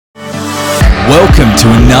Welcome to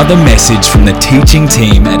another message from the teaching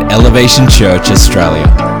team at Elevation Church Australia.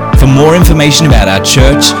 For more information about our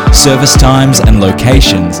church, service times and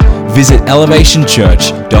locations, visit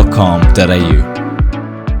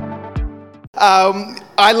elevationchurch.com.au.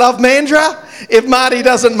 I love Mandurah. If Marty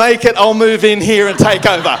doesn't make it, I'll move in here and take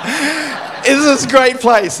over. This is a great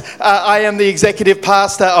place. I am the executive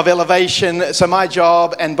pastor of Elevation. So my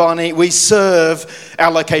job and Bonnie, we serve our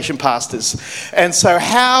location pastors. And so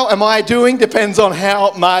how am I doing depends on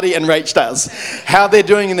how Marty and Rach does. How they're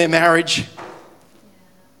doing in their marriage.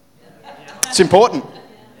 It's important.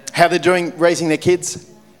 How they're doing raising their kids.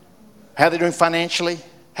 How they're doing financially.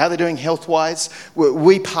 How they're doing health-wise.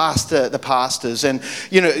 We pastor the pastors, and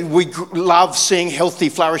we love seeing healthy,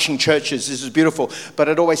 flourishing churches. This is beautiful, but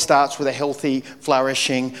it always starts with a healthy,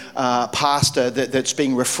 flourishing pastor that's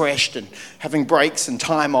being refreshed and having breaks and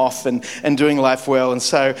time off and doing life well. And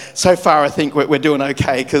so far, I think we're doing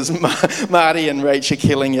okay because Marty and Rach are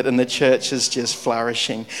killing it, and the church is just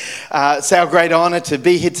flourishing. It's our great honor to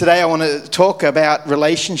be here today. I want to talk about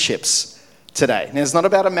relationships today. Now, it's not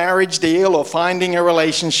about a marriage deal or finding a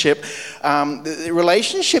relationship.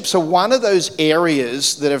 Relationships are one of those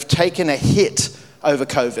areas that have taken a hit over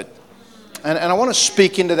COVID. And I want to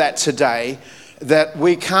speak into that today, that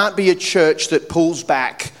we can't be a church that pulls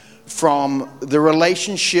back from the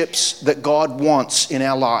relationships that God wants in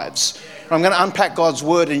our lives. I'm going to unpack God's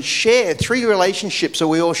word and share 3 relationships that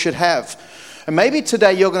we all should have. And maybe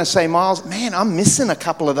today you're going to say, Miles, man, I'm missing a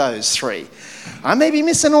couple of those 3. I may be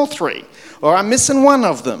missing all 3. Or I'm missing one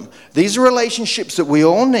of them. These are relationships that we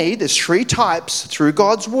all need. There's 3 types through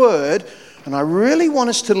God's word. And I really want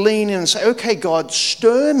us to lean in and say, okay, God,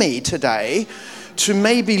 stir me today to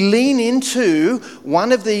maybe lean into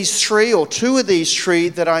one of these 3 or 2 of these 3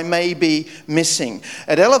 that I may be missing.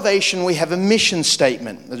 At Elevation, we have a mission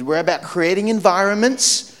statement. We're about creating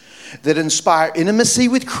environments that inspire intimacy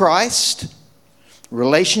with Christ,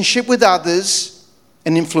 relationship with others,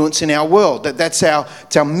 and influence in our world. It's our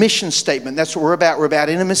mission statement. That's what we're about. We're about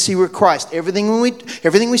intimacy with Christ. Everything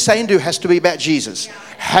we say and do has to be about Jesus.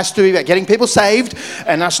 Has to be about getting people saved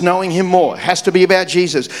and us knowing Him more. Has to be about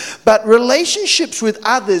Jesus. But relationships with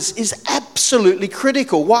others is absolutely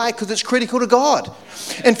critical. Why? Because it's critical to God.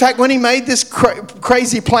 In fact, when He made this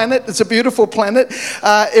crazy planet, it's a beautiful planet,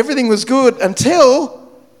 everything was good until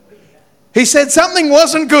He said something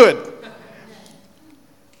wasn't good.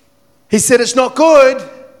 He said, it's not good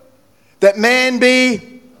that man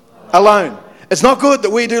be alone. It's not good that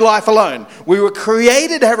we do life alone. We were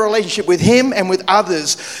created to have a relationship with Him and with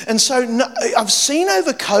others. And so I've seen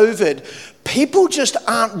over COVID, people just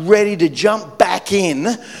aren't ready to jump back in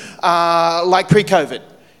like pre-COVID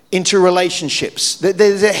into relationships.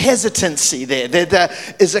 There's a hesitancy there.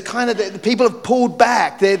 There's a kind of, the people have pulled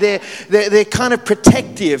back. They're kind of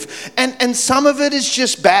protective. And some of it is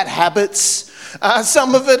just bad habits.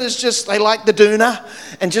 Some of it is just they like the doona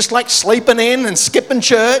and just like sleeping in and skipping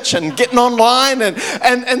church and getting online.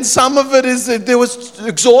 And some of it is there was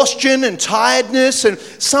exhaustion and tiredness. And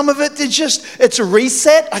some of it is just, it's a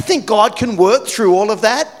reset. I think God can work through all of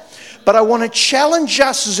that. But I want to challenge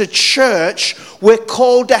us as a church. We're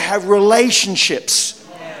called to have relationships.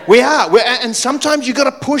 We are. And sometimes you've got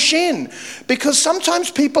to push in because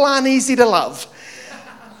sometimes people aren't easy to love.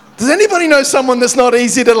 Does anybody know someone that's not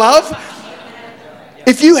easy to love?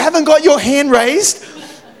 If you haven't got your hand raised,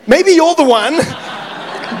 maybe you're the one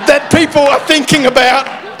that people are thinking about.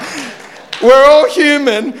 We're all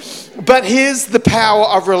human, but here's the power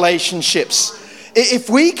of relationships. If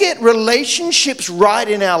we get relationships right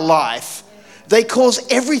in our life, they cause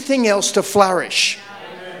everything else to flourish.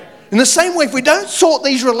 In the same way, if we don't sort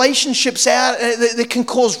these relationships out, they can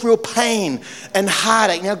cause real pain and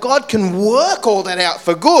heartache. Now, God can work all that out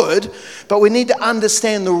for good, but we need to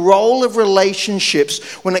understand the role of relationships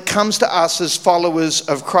when it comes to us as followers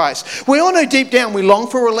of Christ. We all know deep down we long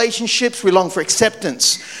for relationships, we long for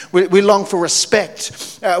acceptance, we long for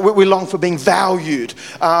respect, we long for being valued,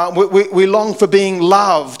 we long for being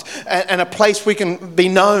loved, and a place we can be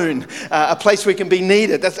known, a place we can be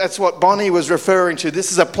needed. That's what Bonnie was referring to.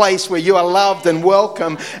 This is a place where you are loved and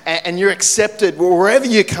welcome and you're accepted wherever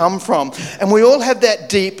you come from. And we all have that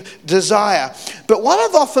deep desire. But what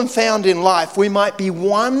I've often found in life, we might be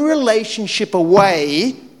one relationship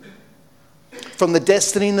away from the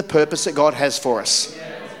destiny and the purpose that God has for us.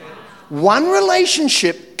 One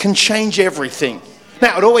relationship can change everything.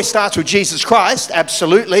 Now, it always starts with Jesus Christ,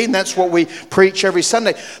 absolutely, and that's what we preach every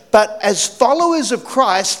Sunday. But as followers of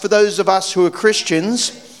Christ, for those of us who are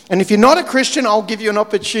Christians, and if you're not a Christian, I'll give you an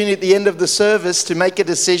opportunity at the end of the service to make a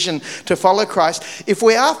decision to follow Christ. If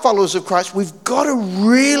we are followers of Christ, we've got to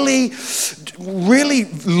really really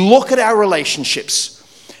look at our relationships,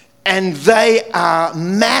 and they are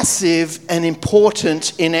massive and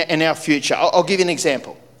important in our future. I'll give you an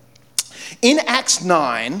example. In Acts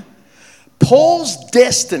 9, Paul's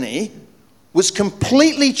destiny was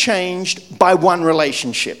completely changed by one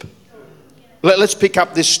relationship. Let's pick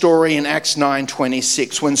up this story in Acts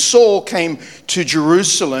 9:26. When Saul came to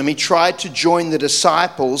Jerusalem, he tried to join the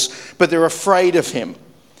disciples, but they're afraid of him,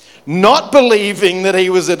 not believing that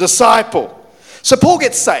he was a disciple. So Paul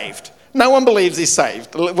gets saved. No one believes he's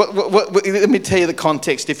saved. Let me tell you the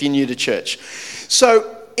context if you're new to church.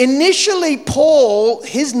 So initially, Paul,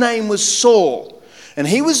 his name was Saul, and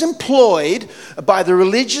he was employed by the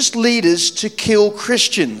religious leaders to kill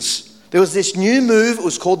Christians. There was this new move, it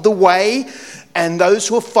was called the Way, and those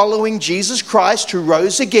who are following Jesus Christ who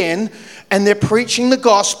rose again, and they're preaching the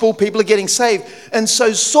gospel, people are getting saved. And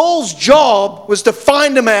so Saul's job was to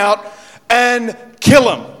find them out and kill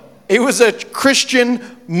them. He was a Christian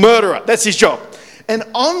murderer. That's his job. And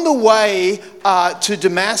on the way to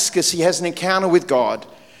Damascus, he has an encounter with God.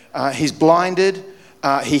 He's blinded.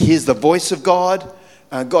 He hears the voice of God.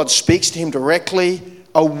 God speaks to him directly.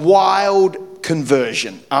 A wild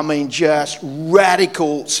conversion. I mean, just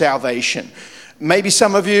radical salvation. Maybe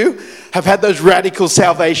some of you have had those radical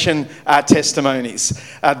salvation testimonies.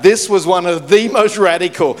 This was one of the most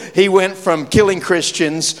radical. He went from killing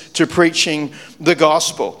Christians to preaching the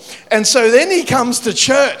gospel. And so then he comes to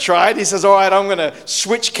church, right? He says, all right, I'm going to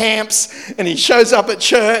switch camps. And he shows up at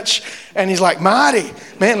church and he's like, Marty,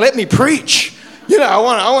 man, let me preach. You know,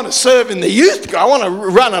 I want to serve in the youth. I want to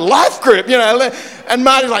run a life group, you know. And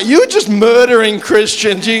Marty's like, you're just murdering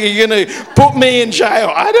Christians. You're going to put me in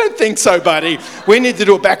jail. I don't think so, buddy. We need to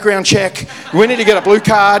do a background check. We need to get a blue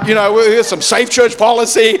card. You know, here's some safe church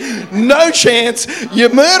policy. No chance.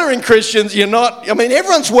 You're murdering Christians. You're not, I mean,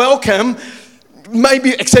 everyone's welcome, maybe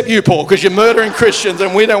except you, Paul, because you're murdering Christians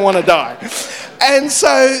and we don't want to die. And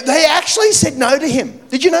so they actually said no to him.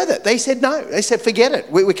 Did you know that? They said no. They said, forget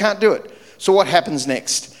it. We can't do it. So what happens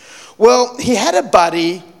next? Well, he had a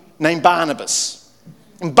buddy named Barnabas.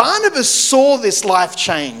 And Barnabas saw this life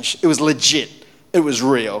change. It was legit. It was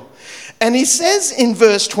real. And he says in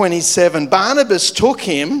verse 27, Barnabas took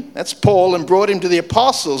him, that's Paul, and brought him to the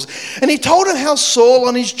apostles. And he told him how Saul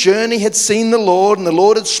on his journey had seen the Lord, and the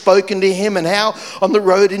Lord had spoken to him, and how on the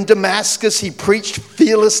road in Damascus he preached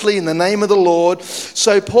fearlessly in the name of the Lord.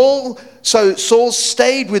 So Saul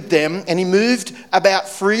stayed with them, and he moved about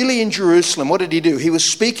freely in Jerusalem. What did he do? He was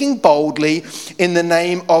speaking boldly in the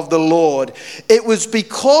name of the Lord. It was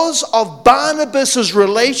because of Barnabas'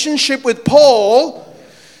 relationship with Paul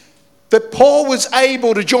that Paul was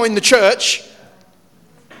able to join the church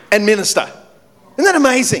and minister. Isn't that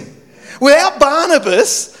amazing? Without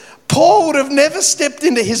Barnabas, Paul would have never stepped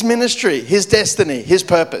into his ministry, his destiny, his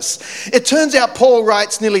purpose. It turns out Paul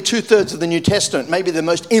writes nearly 2/3 of the New Testament, maybe the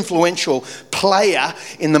most influential player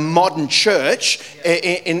in the modern church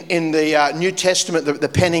in the New Testament, the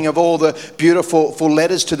penning of all the beautiful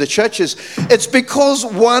letters to the churches. It's because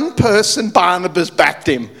one person, Barnabas, backed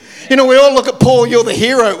him. You know, we all look at Paul, you're the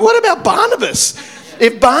hero. What about Barnabas?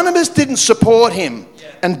 If Barnabas didn't support him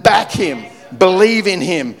and back him, believe in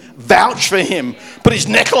him, vouch for him, put his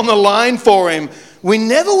neck on the line for him, we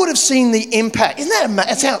never would have seen the impact. Isn't that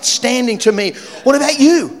that's outstanding to me? What about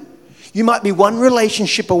you? You might be one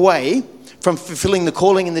relationship away from fulfilling the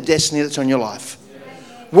calling and the destiny that's on your life.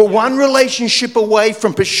 We're one relationship away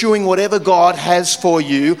from pursuing whatever God has for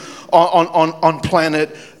you on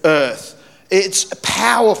planet Earth. It's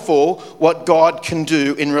powerful what God can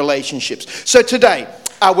do in relationships. So today,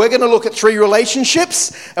 we're going to look at 3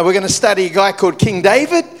 relationships, and we're going to study a guy called King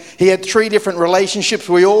David. He had 3 different relationships.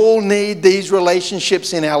 We all need these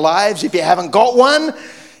relationships in our lives. If you haven't got one,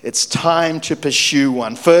 it's time to pursue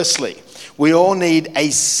one. Firstly, we all need a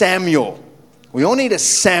Samuel. We all need a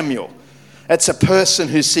Samuel. That's a person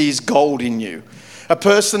who sees gold in you. A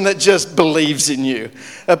person that just believes in you.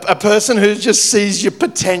 A person who just sees your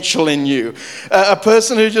potential in you. A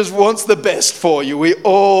person who just wants the best for you. We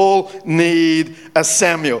all need a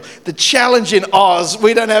Samuel. The challenge in Oz,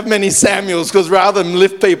 we don't have many Samuels, because rather than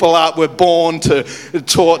lift people up, we're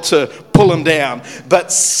taught to pull them down.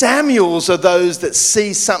 But Samuels are those that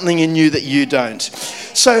see something in you that you don't.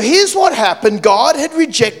 So here's what happened. God had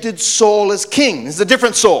rejected Saul as king. This is a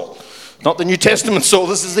different Saul. Not the New Testament Saul.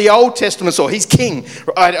 This is the Old Testament Saul. He's king,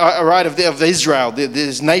 right, of Israel,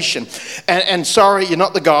 this nation. And sorry, you're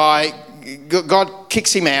not the guy. God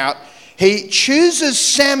kicks him out. He chooses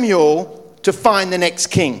Samuel to find the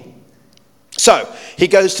next king. So he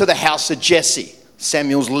goes to the house of Jesse.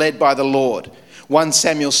 Samuel's led by the Lord. 1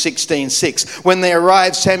 Samuel 16:6. When they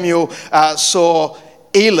arrived, Samuel saw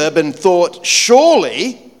Eliab and thought,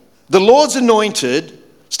 surely the Lord's anointed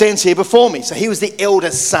stands here before me. So he was the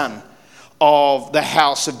eldest son of the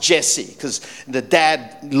house of Jesse, because the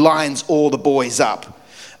dad lines all the boys up.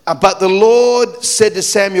 But the Lord said to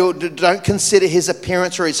Samuel, don't consider his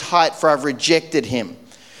appearance or his height, for I've rejected him.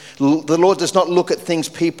 The Lord does not look at things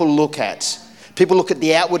people look at. People look at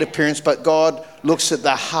the outward appearance, but God looks at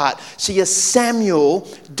the heart. See, a Samuel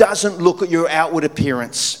doesn't look at your outward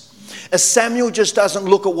appearance. A Samuel just doesn't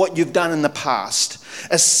look at what you've done in the past.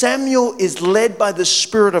 A Samuel is led by the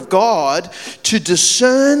Spirit of God to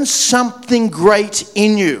discern something great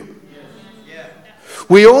in you.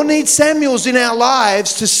 We all need Samuels in our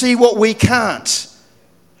lives to see what we can't.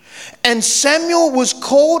 And Samuel was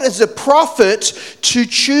called as a prophet to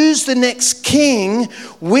choose the next king.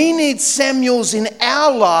 We need Samuels in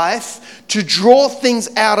our life to draw things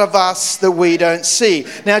out of us that we don't see.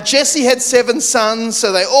 Now, Jesse had 7 sons,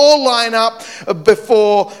 so they all line up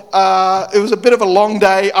before, it was a bit of a long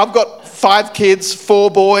day. I've got 5 kids, 4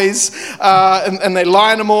 boys, and they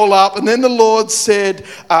line them all up. And then the Lord said,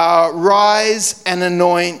 rise and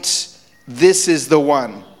anoint, this is the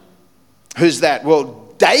one. Who's that? Well,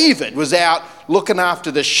 David was out looking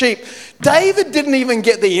after the sheep. David didn't even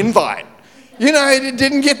get the invite. You know, he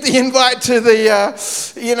didn't get the invite to the,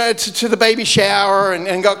 to the baby shower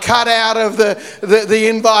and got cut out of the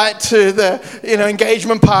invite to the,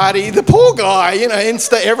 engagement party. The poor guy,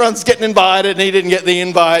 everyone's getting invited and he didn't get the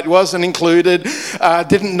invite, wasn't included,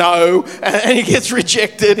 didn't know, and he gets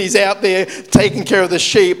rejected. He's out there taking care of the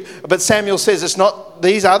sheep. But Samuel says it's not,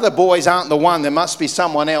 these other boys aren't the one, there must be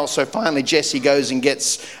someone else. So finally Jesse goes and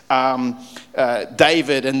gets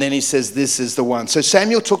David, and then he says, this is the one. So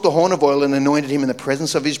Samuel took the horn of oil and anointed him in the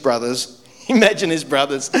presence of his brothers. Imagine his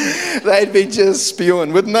brothers. They'd be just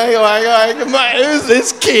spewing, wouldn't they? Like, who's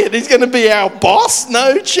this kid? He's going to be our boss?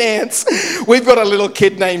 No chance. We've got a little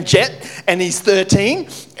kid named Jet, and he's 13,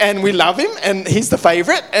 and we love him, and he's the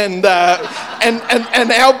favourite. And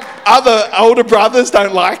our other older brothers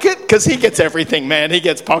don't like it because he gets everything, man. He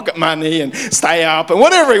gets pocket money and stay up and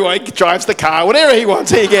whatever he wants. He drives the car, whatever he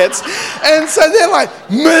wants, he gets. And so they're like,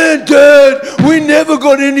 man, Dad, we never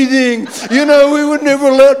got anything. We were never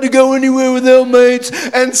allowed to go anywhere with our mates.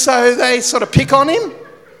 And so they sort of pick on him.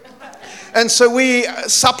 And so we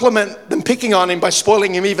supplement them picking on him by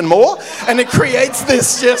spoiling him even more. And it creates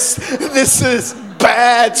this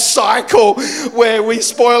bad cycle where we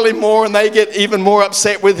spoil him more and they get even more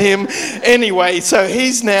upset with him. Anyway, so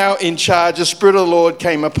he's now in charge. The Spirit of the Lord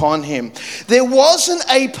came upon him. There wasn't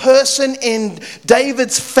a person in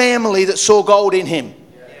David's family that saw gold in him.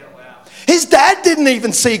 His dad didn't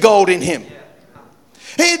even see gold in him.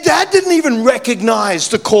 His dad didn't even recognize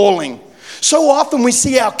the calling. So often we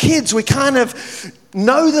see our kids, we kind of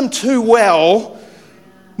know them too well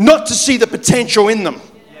not to see the potential in them.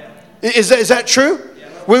 Is that true?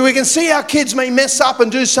 Where we can see our kids may mess up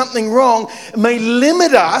and do something wrong, may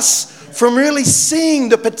limit us from really seeing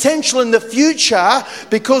the potential in the future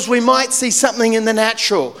because we might see something in the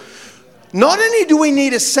natural. Not only do we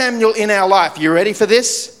need a Samuel in our life, you ready for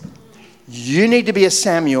this? You need to be a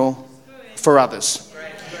Samuel for others.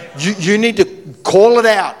 You need to call it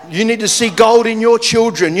out. You need to see gold in your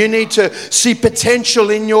children. You need to see potential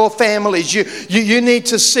in your families. You need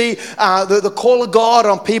to see the call of God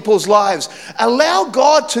on people's lives. Allow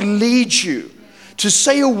God to lead you, to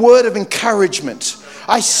say a word of encouragement.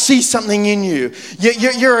 I see something in you.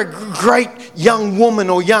 You're a great young woman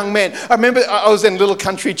or young man. I remember I was in a little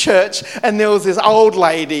country church and there was this old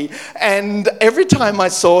lady, and every time I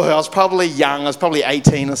saw her, I was probably young, I was probably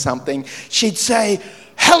 18 or something, she'd say,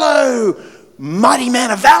 "Hello, mighty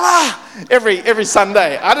man of valor," every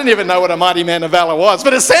Sunday. I didn't even know what a mighty man of valor was,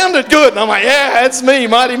 but it sounded good. And I'm like, yeah, it's me,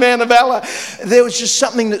 mighty man of valor. There was just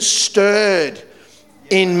something that stirred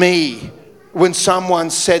in me when someone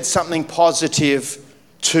said something positive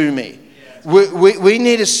to me. We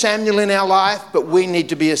need a Samuel in our life, but we need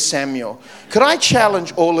to be a Samuel. Could I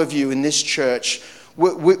challenge all of you in this church?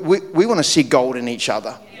 We want to see gold in each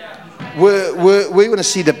other. We want to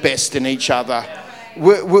see the best in each other.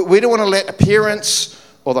 We don't want to let appearance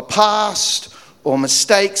or the past or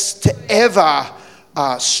mistakes to ever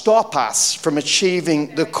stop us from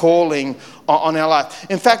achieving the calling on our life.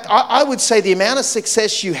 In fact, I would say the amount of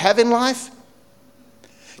success you have in life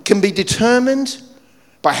can be determined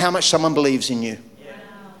by how much someone believes in you.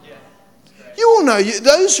 You all know,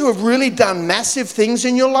 those who have really done massive things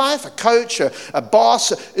in your life, a coach, a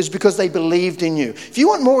boss, is because they believed in you. If you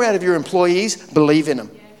want more out of your employees, believe in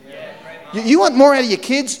them. You want more out of your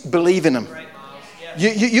kids? Believe in them.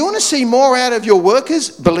 You want to see more out of your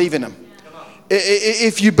workers? Believe in them.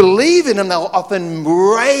 If you believe in them, they'll often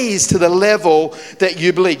raise to the level that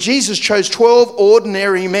you believe. Jesus chose 12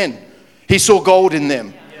 ordinary men. He saw gold in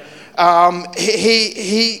them.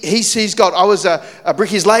 He sees God. I was a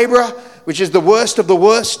brickies labourer, which is the worst of the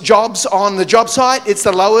worst jobs on the job site. It's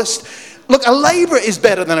the lowest. Look, a labourer is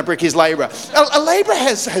better than a brickies labourer. A labourer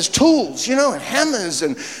has tools, and hammers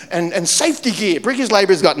and safety gear. Brickies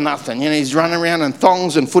labourer's got nothing. He's running around in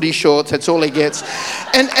thongs and footy shorts. That's all he gets.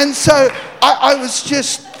 And so I was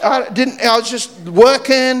just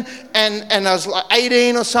working and I was like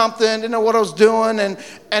 18 or something. Didn't know what I was doing.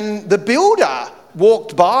 And the builder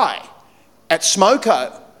walked by at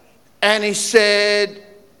Smoko and he said,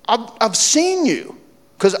 I've seen you.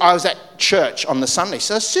 Because I was at church on the Sunday.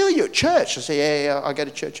 So I saw you at church. I said, yeah, I go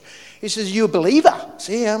to church. He says, you a believer? I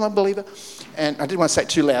said, yeah, I'm a believer. And I didn't want to say it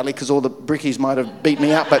too loudly because all the brickies might have beat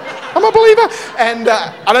me up, but I'm a believer. And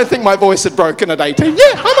I don't think my voice had broken at 18.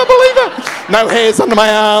 Yeah, I'm a believer. No hairs under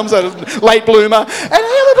my arms, a late bloomer.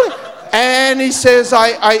 And he says,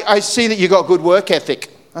 I see that you got good work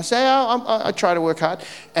ethic. I say, I try to work hard.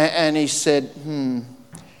 And he said,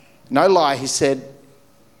 no lie. He said,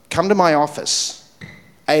 come to my office.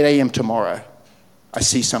 8 a.m. tomorrow, I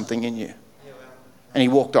see something in you. And he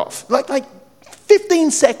walked off. Like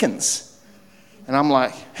 15 seconds. And I'm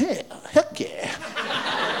like, hey, heck yeah.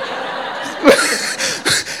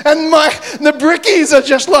 And the brickies are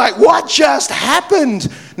just like, what just happened?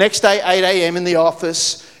 Next day, 8 a.m. in the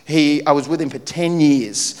office. I was with him for 10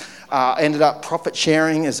 years. Ended up profit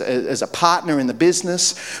sharing as a partner in the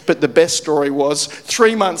business. But the best story was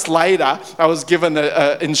 3 months later, I was given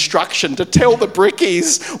an instruction to tell the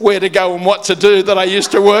brickies where to go and what to do that I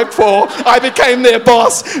used to work for. I became their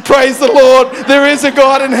boss. Praise the Lord. There is a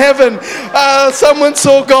God in heaven. Someone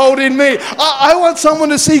saw gold in me. I want someone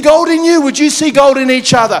to see gold in you. Would you see gold in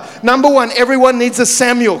each other? Number one, everyone needs a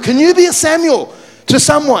Samuel. Can you be a Samuel to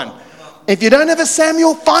someone? If you don't have a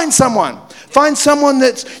Samuel, find someone. Find someone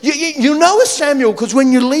that's, you know a Samuel because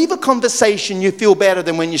when you leave a conversation, you feel better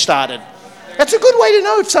than when you started. That's a good way to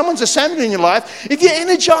know if someone's a Samuel in your life. If you're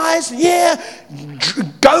energized,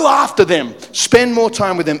 go after them. Spend more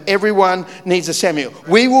time with them. Everyone needs a Samuel.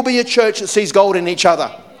 We will be a church that sees gold in each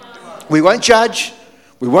other. We won't judge.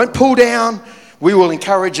 We won't pull down. We will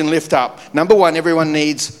encourage and lift up. Number one, everyone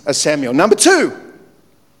needs a Samuel. Number two,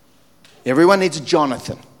 everyone needs a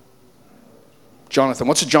Jonathan. Jonathan.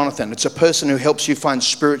 What's a Jonathan? It's a person who helps you find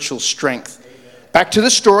spiritual strength. Back to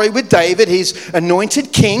the story with David. He's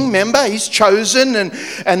anointed king. Remember, he's chosen.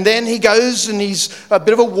 And then he goes and he's a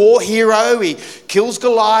bit of a war hero. He kills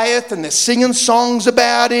Goliath and they're singing songs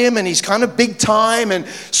about him. And he's kind of big time. And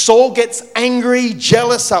Saul gets angry,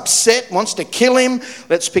 jealous, upset, wants to kill him.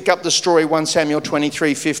 Let's pick up the story, 1 Samuel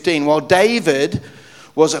 23:15. While David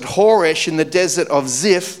was at Horesh in the desert of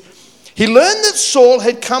Ziph, he learned that Saul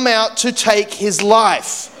had come out to take his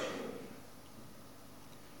life.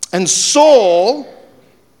 And Saul's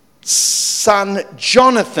son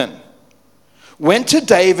Jonathan went to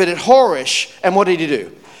David at Horesh, and what did he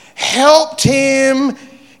do? Helped him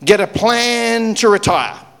get a plan to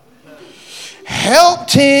retire.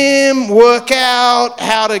 Helped him work out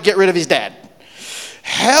how to get rid of his dad.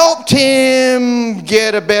 Helped him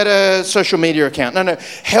get a better social media account. No,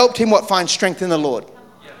 helped him find strength in the Lord.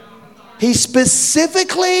 He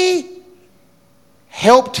specifically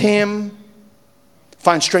helped him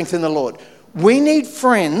find strength in the Lord. We need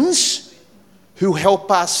friends who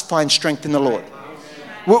help us find strength in the Lord.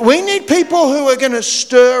 We need people who are going to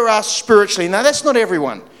stir us spiritually. Now, that's not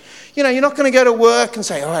everyone. You're not going to go to work and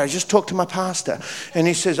say, all right, I just talked to my pastor. And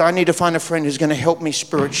he says, I need to find a friend who's going to help me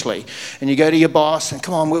spiritually. And you go to your boss and,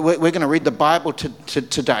 come on, we're going to read the Bible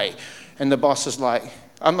today. And the boss is like,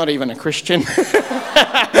 I'm not even a Christian.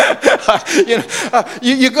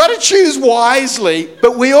 You got to choose wisely,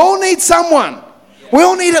 but we all need someone. We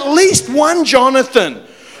all need at least one Jonathan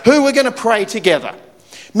who we're going to pray together.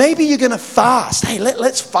 Maybe you're going to fast. Hey,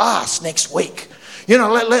 let's fast next week.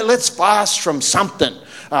 Let's fast from something,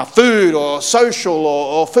 food or social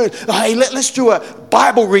or food. Hey, let's do a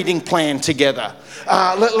Bible reading plan together.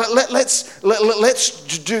 Let's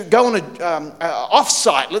go on a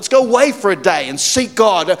off-site. Let's go away for a day and seek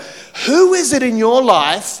God. Who is it in your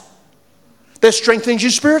life that strengthens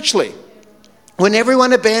you spiritually? When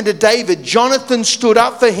everyone abandoned David, Jonathan stood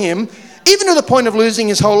up for him, even to the point of losing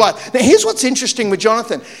his whole life. Now, here's what's interesting with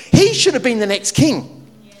Jonathan. He should have been the next king.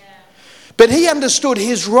 But he understood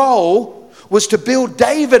his role was to build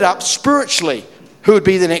David up spiritually, who would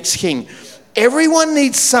be the next king. Everyone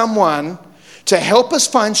needs someone to help us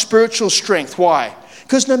find spiritual strength. Why?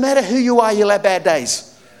 Because no matter who you are, you'll have bad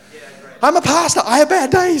days. I'm a pastor. I have bad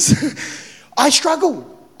days. I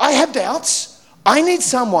struggle. I have doubts. I need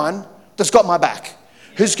someone that's got my back,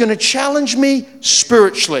 who's going to challenge me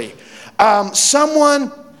spiritually.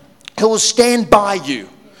 Someone who will stand by you.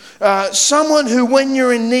 Someone who, when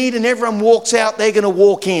you're in need and everyone walks out, they're going to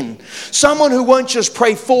walk in. Someone who won't just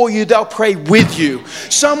pray for you, they'll pray with you.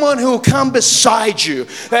 Someone who will come beside you.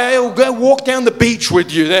 They'll go walk down the beach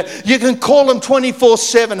with you. You can call them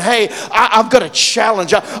 24/7. Hey, I've got a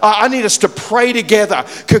challenge. I need us to pray together.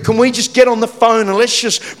 Can we just get on the phone and let's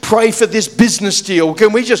just pray for this business deal?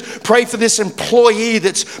 Can we just pray for this employee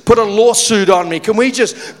that's put a lawsuit on me? Can we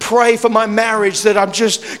just pray for my marriage that I've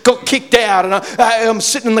just got kicked out and I'm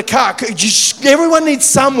sitting in the car? Everyone needs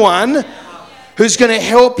someone who's going to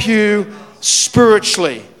help you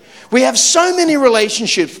spiritually. We have so many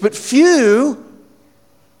relationships, but few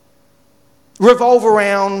revolve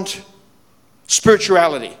around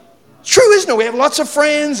spirituality. It's true, isn't it? We have lots of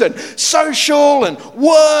friends and social and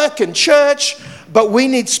work and church, but we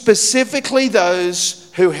need specifically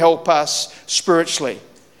those who help us spiritually.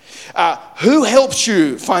 Who helps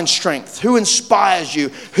you find strength? Who inspires you?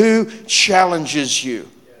 Who challenges you?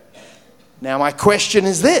 Now, my question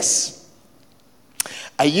is this.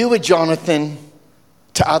 Are you a Jonathan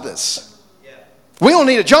to others? Yeah. We all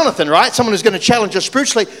need a Jonathan, right? Someone who's going to challenge us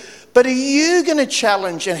spiritually. But are you going to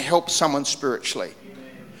challenge and help someone spiritually?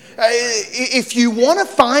 If you want to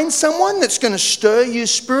find someone that's going to stir you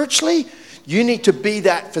spiritually, you need to be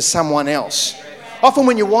that for someone else. Often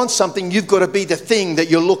when you want something, you've got to be the thing that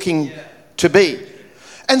you're looking to be.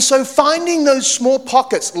 And so finding those small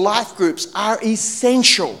pockets, life groups, are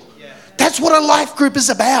essential. That's what a life group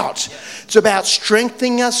is about. It's about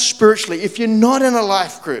strengthening us spiritually. If you're not in a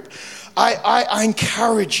life group, I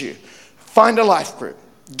encourage you, find a life group.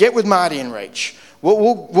 Get with Marty and Rach.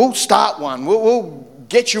 We'll start one. We'll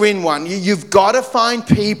get you in one. You've got to find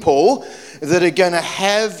people that are going to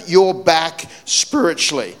have your back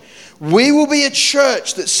spiritually. We will be a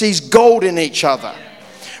church that sees gold in each other.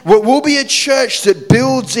 We'll be a church that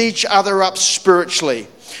builds each other up spiritually.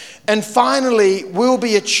 And finally, we'll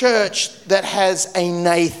be a church that has a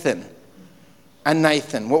Nathan. A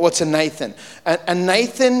Nathan. What's a Nathan? A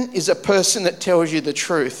Nathan is a person that tells you the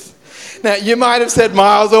truth. Now, you might have said,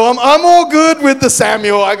 Miles, I'm all good with the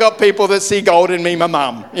Samuel. I got people that see gold in me, my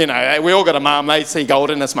mum. You know, we all got a mum. They see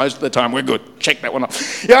gold in us most of the time. We're good. Check that one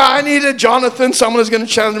off. Yeah, I need a Jonathan, someone who's going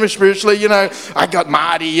to challenge me spiritually. You know, I got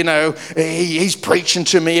Marty, you know, he's preaching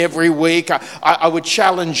to me every week. I would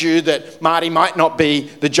challenge you that Marty might not be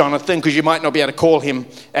the Jonathan because you might not be able to call him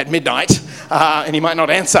at midnight and he might not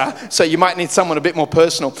answer. So you might need someone a bit more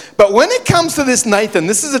personal. But when it comes to this Nathan,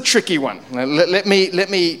 this is a tricky one. Let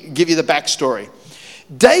me give you the backstory.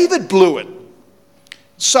 David blew it.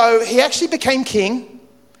 So he actually became king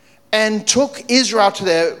and took Israel to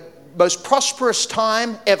their most prosperous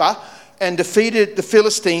time ever and defeated the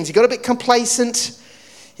Philistines. He got a bit complacent.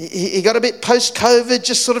 He got a bit post-COVID,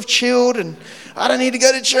 just sort of chilled, and I don't need to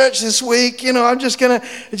go to church this week. You know, I'm just gonna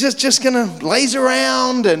laze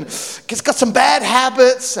around, and he's got some bad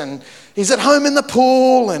habits, and he's at home in the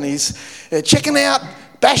pool, and he's checking out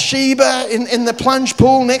Bathsheba in the plunge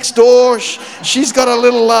pool next door. She's got a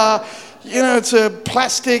little, it's a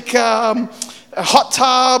plastic hot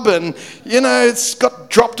tub, and it's got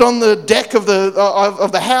dropped on the deck of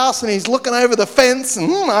the house, and he's looking over the fence,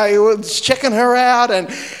 and I was checking her out,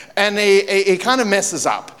 and he kind of messes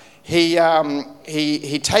up. He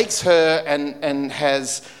takes her and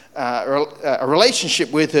has a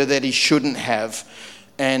relationship with her that he shouldn't have,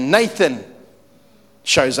 and Nathan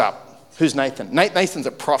shows up. Who's Nathan? Nathan's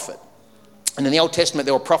a prophet. And in the Old Testament,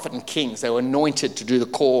 there were prophet and kings. They were anointed to do the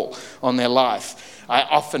call on their life. I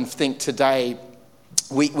often think today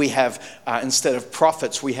we have, instead of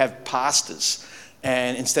prophets, we have pastors.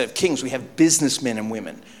 And instead of kings, we have businessmen and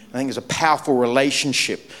women. I think there's a powerful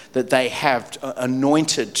relationship that they have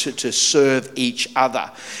anointed to serve each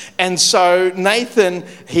other. And so Nathan,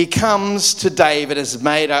 he comes to David, has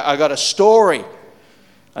made, I got a story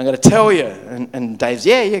I'm going to tell you. And Dave's,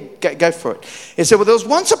 go for it. He said, well, there was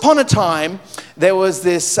once upon a time, there was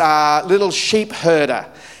this little sheep herder,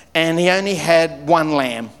 and he only had one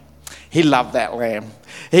lamb. He loved that lamb.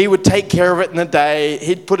 He would take care of it in the day.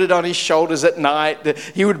 He'd put it on his shoulders at night.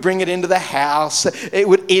 He would bring it into the house. It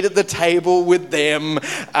would eat at the table with them.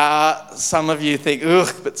 Some of you think,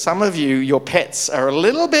 ugh, but some of you, your pets are a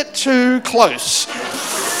little bit too close.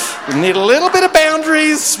 You need a little bit of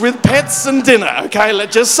boundaries with pets and dinner, okay?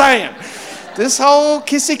 Just saying. This whole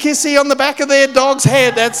kissy on the back of their dog's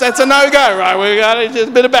head, that's a no-go, right? We've got just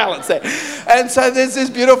a bit of balance there. And so there's this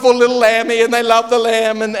beautiful little lambie, and they love the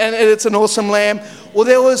lamb, and it's an awesome lamb. Well,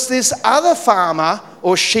 there was this other farmer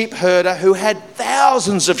or sheep herder who had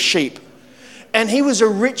thousands of sheep. And he was a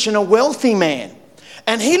rich and a wealthy man.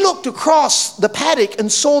 And he looked across the paddock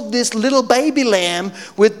and saw this little baby lamb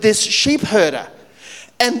with this sheep herder.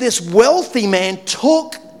 And this wealthy man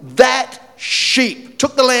took that sheep,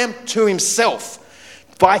 took the lamb to himself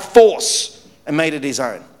by force and made it his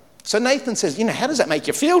own. So Nathan says, how does that make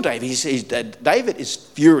you feel, David? David is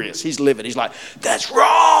furious. He's livid. He's like, that's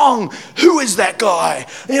wrong. Who is that guy?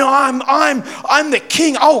 I'm the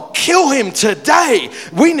king. I'll kill him today.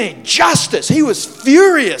 We need justice. He was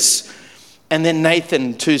furious. And then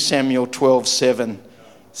Nathan, 2 Samuel 12:7,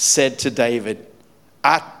 said to David,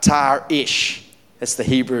 Atar-ish. That's the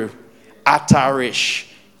Hebrew. Atar-ish.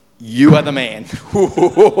 You are the man.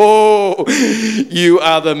 You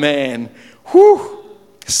are the man. Whew.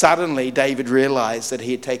 Suddenly, David realized that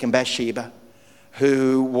he had taken Bathsheba,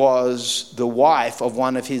 who was the wife of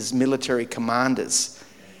one of his military commanders,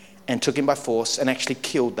 and took him by force and actually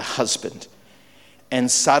killed the husband. And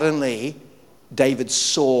suddenly, David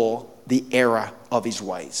saw the error of his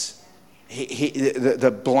ways.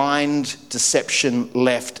 The blind deception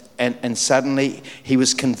left, and suddenly he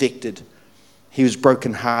was convicted. He was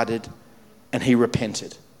brokenhearted, and he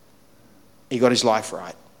repented. He got his life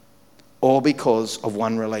right. All because of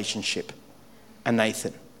one relationship, a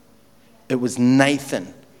Nathan. It was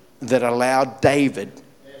Nathan that allowed David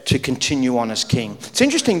to continue on as king. It's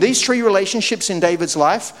interesting, these three relationships in David's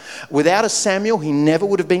life, without a Samuel, he never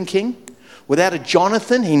would have been king. Without a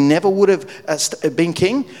Jonathan, he never would have been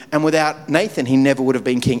king. And without Nathan, he never would have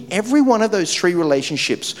been king. Every one of those three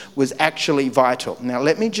relationships was actually vital. Now,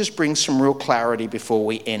 let me just bring some real clarity before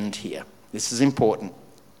we end here. This is important.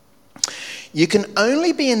 You can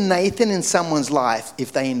only be a Nathan in someone's life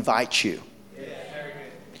if they invite you. Yeah, very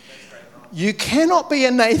good. You cannot be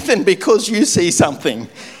a Nathan because you see something.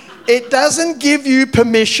 It doesn't give you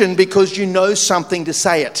permission because you know something to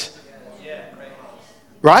say it.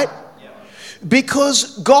 Right?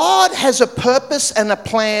 Because God has a purpose and a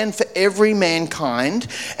plan for every mankind,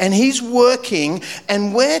 and He's working,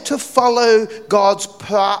 and we're to follow God's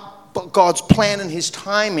plan and His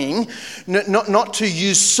timing, not to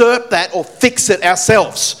usurp that or fix it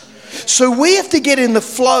ourselves. So we have to get in the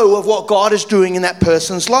flow of what God is doing in that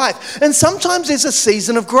person's life. And sometimes there's a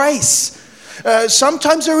season of grace.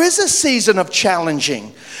 Sometimes there is a season of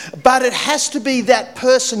challenging. But it has to be that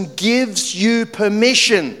person gives you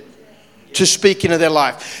permission to speak into their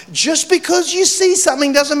life. Just because you see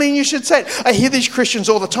something doesn't mean you should say it. I hear these Christians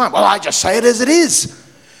all the time. Well, I just say it as it is.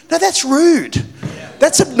 No, that's rude.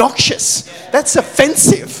 That's obnoxious. That's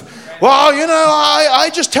offensive. Well, I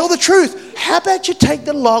just tell the truth. How about you take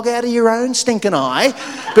the log out of your own stinking eye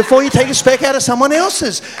before you take a speck out of someone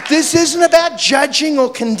else's? This isn't about judging or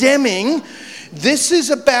condemning. This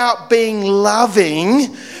is about being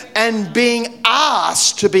loving and being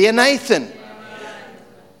asked to be a Nathan.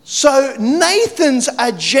 So Nathans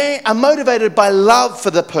are motivated by love for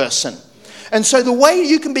the person. And so the way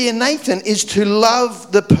you can be a Nathan is to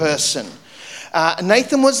love the person.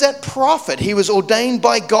 Nathan was that prophet. He was ordained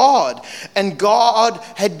by God. And God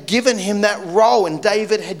had given him that role. And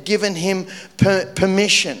David had given him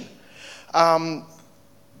permission. Now,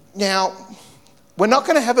 we're not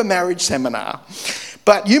going to have a marriage seminar.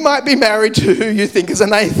 But you might be married to who you think is a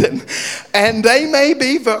Nathan. And they may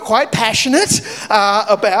be quite passionate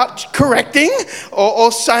about correcting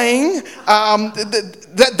or saying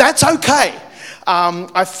that's okay.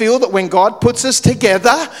 I feel that when God puts us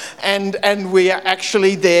together and we are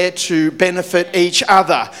actually there to benefit each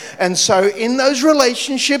other. And so in those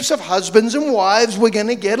relationships of husbands and wives, we're going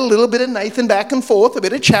to get a little bit of Nathan back and forth, a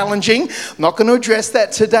bit of challenging. I'm not going to address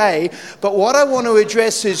that today. But what I want to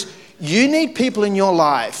address is you need people in your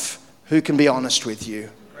life who can be honest with you.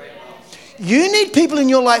 You need people in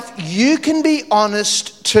your life you can be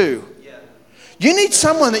honest to. You need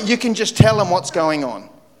someone that you can just tell them what's going on.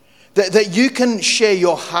 That you can share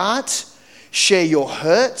your heart, share your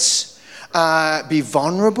hurts, be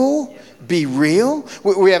vulnerable, be real.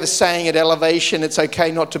 We have a saying at Elevation, it's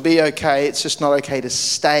okay not to be okay, it's just not okay to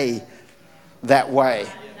stay that way.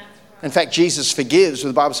 In fact, Jesus forgives.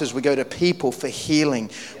 The Bible says we go to people for healing.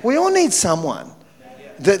 We all need someone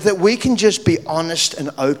that we can just be honest and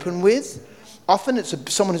open with. Often it's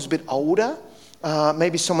someone who's a bit older,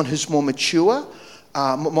 maybe someone who's more mature,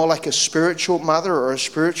 more like a spiritual mother or a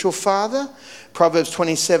spiritual father. Proverbs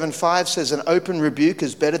 27:5 says, an open rebuke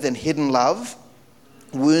is better than hidden love.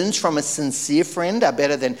 Wounds from a sincere friend are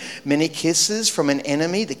better than many kisses from an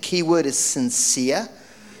enemy. The key word is sincere.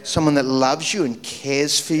 Someone that loves you and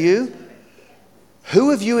cares for you. Who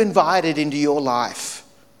have you invited into your life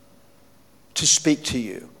to speak to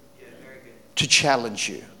you, to challenge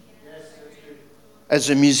you? as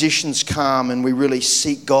the musicians come and we really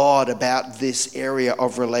seek God about this area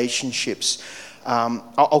of relationships.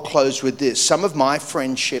 I'll close with this. Some of my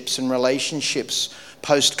friendships and relationships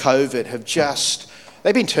post-COVID have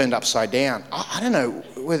they've been turned upside down. I don't know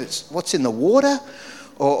whether it's what's in the water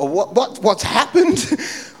or what's happened,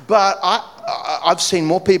 but I've seen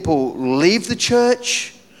more people leave the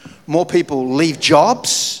church, more people leave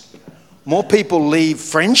jobs, more people leave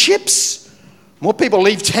friendships, more people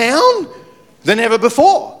leave town than ever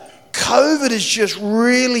before. COVID has just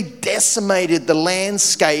really decimated the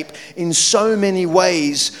landscape in so many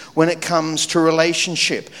ways when it comes to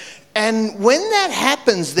relationship. And when that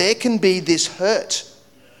happens, there can be this hurt.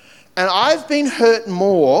 And I've been hurt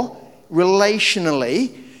more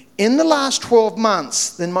relationally in the last 12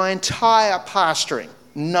 months than my entire pastoring,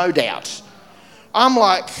 no doubt. I'm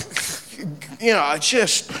like, I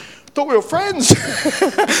just thought we were friends.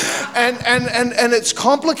 and it's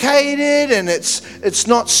complicated, and it's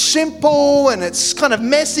not simple, and it's kind of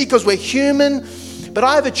messy because we're human. But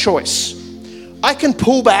I have a choice. I can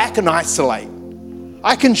pull back and isolate.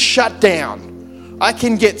 I can shut down. I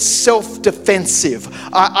can get self-defensive.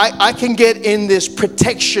 I can get in this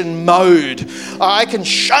protection mode. I can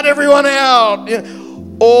shut everyone out.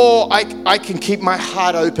 Or I can keep my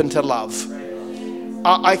heart open to love.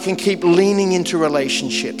 I can keep leaning into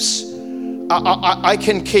relationships. I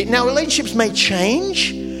can keep... Now, relationships may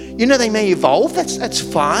change. They may evolve. That's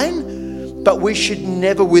fine. But we should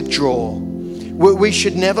never withdraw. We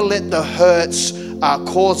should never let the hurts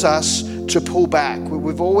cause us to pull back.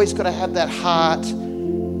 We've always got to have that heart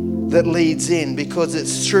that leads in, because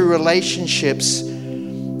it's through relationships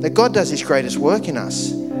that God does His greatest work in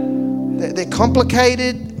us. They're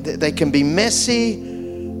complicated. They can be messy.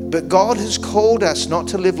 But God has called us not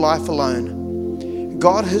to live life alone.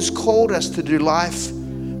 God has called us to do life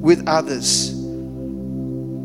with others.